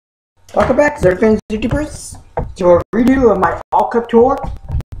Welcome back, Zerfans YouTubers, to a redo of my all-cup tour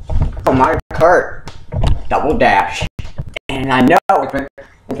for my Kart Double Dash. And I know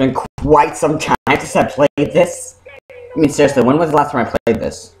it's been quite some time since I played this. I mean, seriously, when was the last time I played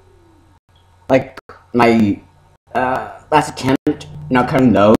this? Like, my last attempt, not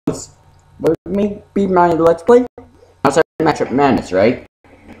cutting those, would maybe my Let's Play? Outside Matchup Madness, right?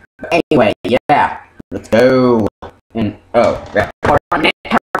 Anyway, yeah, let's go. And, oh, yeah.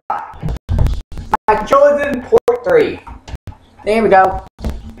 I chosen port 3. There we go.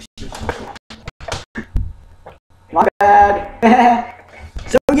 My bad.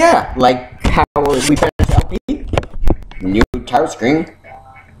 So yeah, like how we finished LP. New title screen.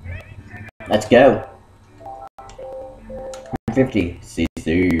 Let's go. 150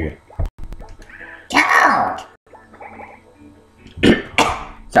 cc. Kart!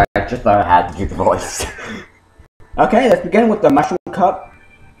 Sorry, I just thought I had to do the voice. Okay, let's begin with the mushroom cup.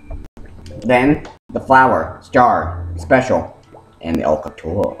 Then the flower, star, special, and the all-cup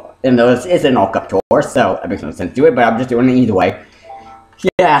tour. And this is an all-cup tour, so that makes no sense to do it, but I'm just doing it either way.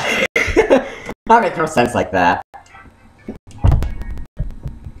 Yeah, that makes no sense like that.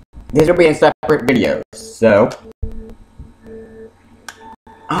 These will be in separate videos, so...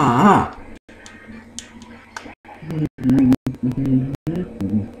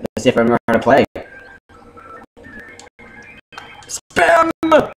 Let's see if I remember how to play. Spam!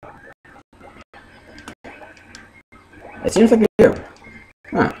 It seems like you do.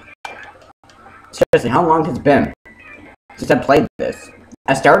 Huh. Seriously, how long has it been since I played this?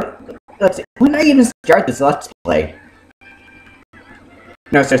 I started... Let's see, when did I even start this Let's Play?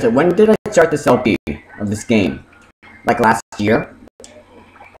 No, seriously, when did I start this LP of this game? Like last year?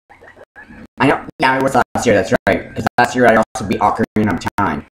 I know, yeah, it was last year, that's right. Because last year I also beat Ocarina of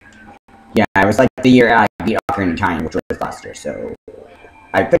Time. Yeah, it was like the year I beat Ocarina of Time, which was last year, so...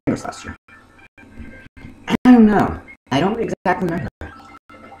 I think it was last year. I don't know. I don't exactly remember.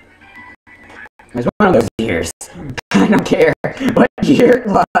 It was one of those years. I don't care what year it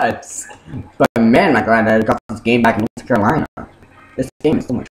was. But man, I'm glad I got this game back in North Carolina. This game is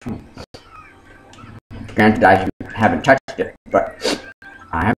so much fun. Granted, I haven't touched it, but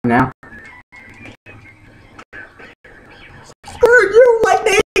I have now. Screw you,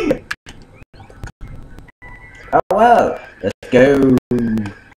 lightning! Oh well, let's go.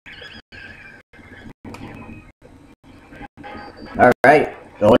 Alright,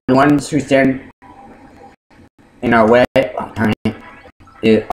 the only ones who stand in our way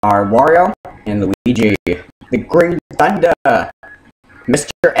are Wario and Luigi. The Green Thunder!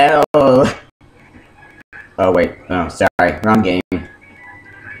 Mr. L! Oh wait, oh sorry, wrong game.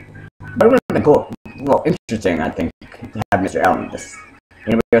 But it would have been cool. Well, interesting, I think, to have Mr. L in this.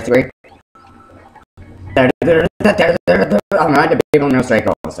 Anybody else agree? I'm not a big on no strike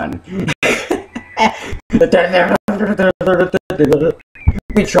all of a sudden.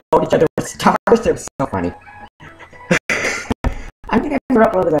 We trolled each other with stars, it was so funny. I think I never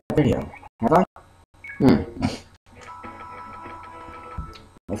uploaded that video. Have I?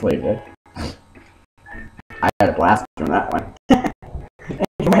 Hopefully it did. I had a blast from that one.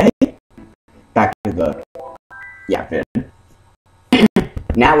 Anyway, back to the... yeah, vid.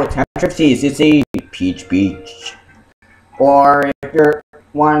 Now with 150 cc Peach Beach. Or if you're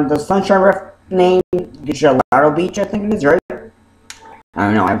one of the Sunshine Rift name, get your Lotto Beach, I think it is, right? I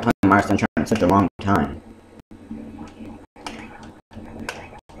don't know, I've played Mario Sunshine for such a long time.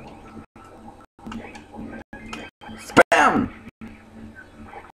 Spam!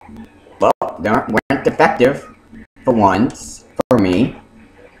 Well, they weren't effective, for once, for me.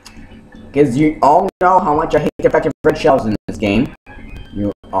 Because you all know how much I hate defective red shells in this game.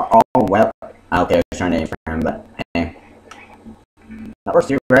 You are all well... Okay, I was trying to aim for him, but hey. That works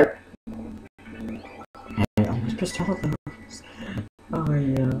too, right? Hey, I almost pissed all of those. Oh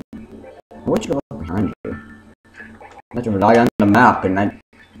yeah. I want you to look behind you. I have to rely on the map, and I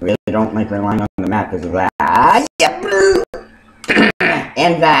really don't like relying on the map because of that. Ah, yeah,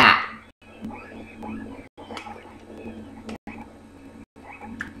 and that.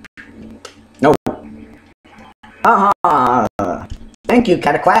 No. Thank you,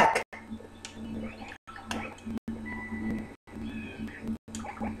 Cataquack.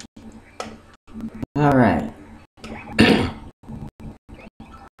 Alright.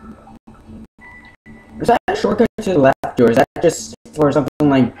 Is that a shortcut to the left, or is that just for something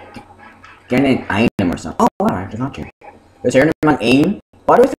like getting an item or something? Oh wow, I forgot you. Is there anything on aim?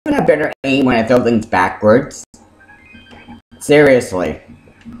 Why do I even have better aim when I throw things backwards? Seriously.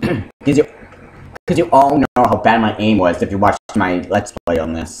 Because you all know how bad my aim was if you watched my Let's Play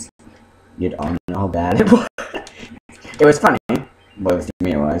on this. You'd all know how bad it was. It was funny. Well, to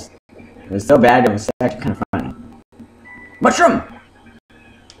me it was. It was so bad, it was actually kind of funny. Mushroom!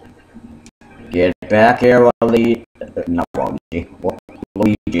 Get back here, Luigi. Not Luigi.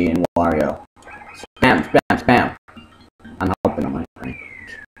 Luigi and Wario. Spam, spam, spam. I'm hoping on my friend.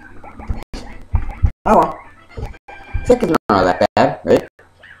 Oh well. Second's not that bad, right?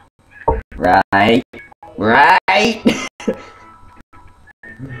 Right!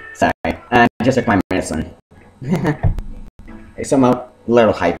 Sorry, I just took my medicine. So I'm a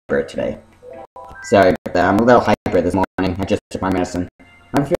little hyper today. Sorry about that, I'm a little hyper this morning. I just took my medicine.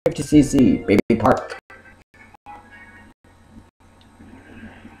 I'm 50cc, baby park.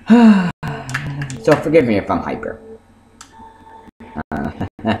 So forgive me if I'm hyper.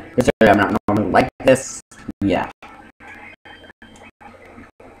 I'm not normally like this. Yeah.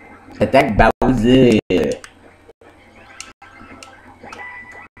 Attack Bowser.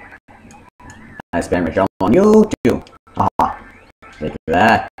 I spam my on you too. Ah, take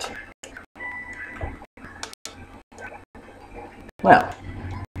that. Well.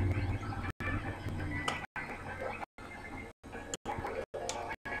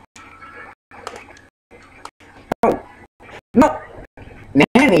 Oh. No. Man,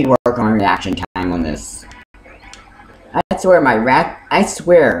 I need to work on reaction time on this. I swear my reaction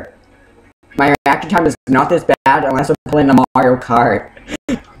time is not this bad unless I'm playing a Mario Kart.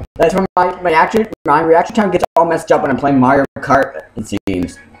 That's when my reaction time gets all messed up when I'm playing Mario Kart, it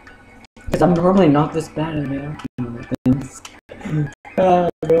seems. Because I'm normally not this bad at reaction things. Oh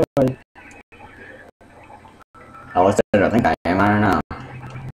boy. At least I don't think I am, I don't know.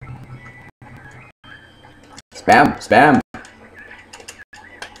 Spam, spam.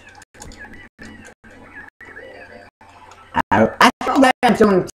 I thought that I'm still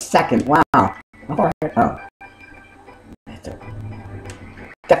in second. Wow. Oh.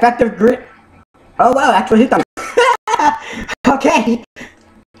 Defective grit. Oh wow, actually hit them. Okay.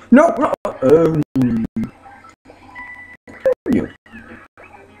 No. Who are you?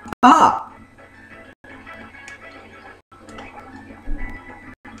 Ah.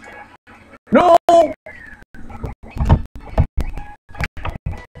 No.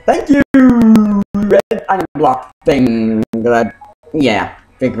 Thank you. Red iron block thing. Yeah,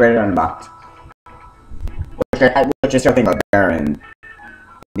 big red iron block. Which is something about better in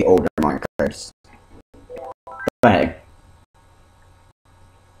the older Mario Karts. But hey,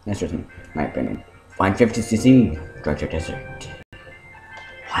 that's just my opinion. Find 50cc, Georgia Desert.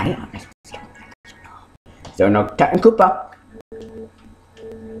 Why did I miss this? So no Captain Koopa.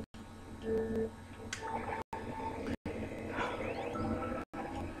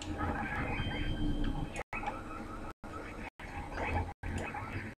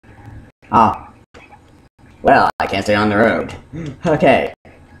 Ah. Well, I can't stay on the road. Okay.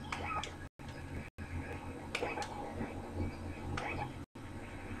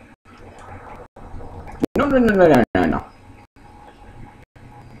 No.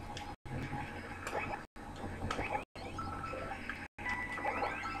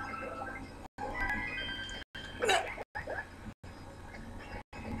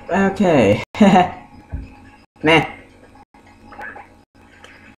 Okay. Meh.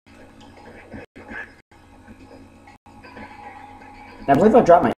 I believe I'll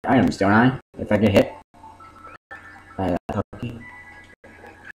drop my items, don't I? If I get hit. Okay.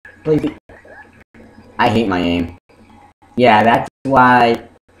 Please. I hate my aim. Yeah, that's why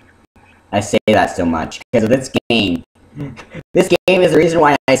I say that so much. Because of this game. This game is the reason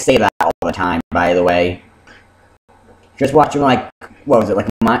why I say that all the time, by the way. Just watching, like, what was it, like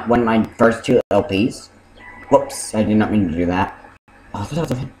one of my first two LPs? Whoops, I did not mean to do that. Oh, that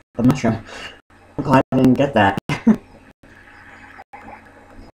was a mushroom. I'm glad I didn't get that.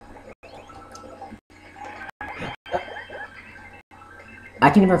 I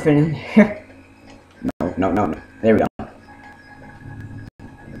can never fit in here. No. There we go.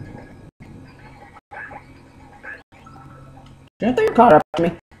 I think you caught up to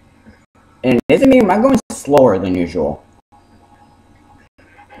me. And isn't me, am I going slower than usual?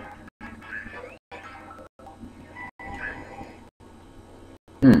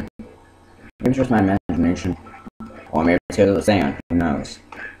 Maybe it's just my imagination. Or maybe it's because of the sand. Who knows?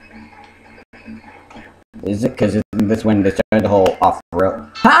 Is it because this when they started the whole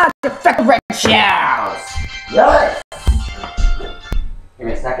off-road? Ha! Defective red shells! Yes! Give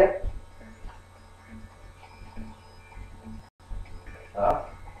me a second.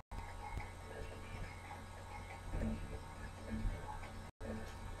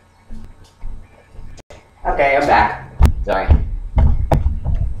 Okay, I'm back. Sorry.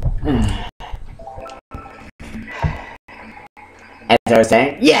 As I was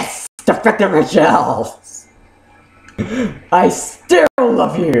saying, yes! Defective red shells! I still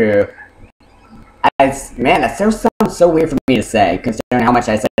love you! Man, that sounds so weird for me to say, considering how much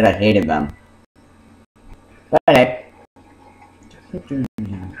I said I hated them. But hey.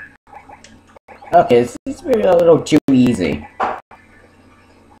 Okay, this is a little too easy.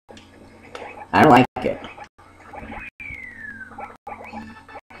 I don't like it.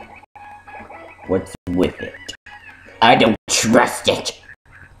 What's with it? I don't trust it.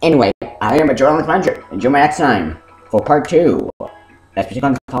 Anyway, I am a journalist manager. Enjoy my next time for part 2. That's what you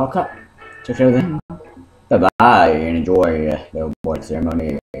on the call cup. So till then, bye-bye and enjoy the award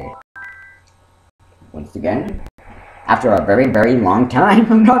ceremony. Once again, after a very, very long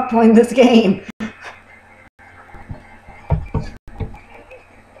time, I'm not playing this game.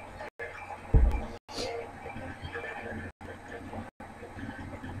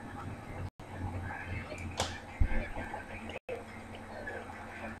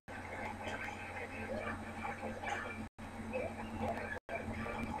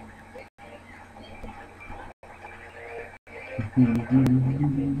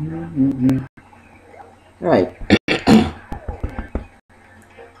 Right.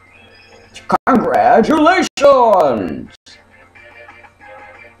 Congratulations!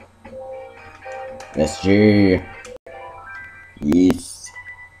 SG. Yes.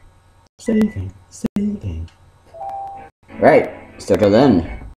 Saving. Right. So till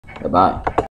then, bye-bye.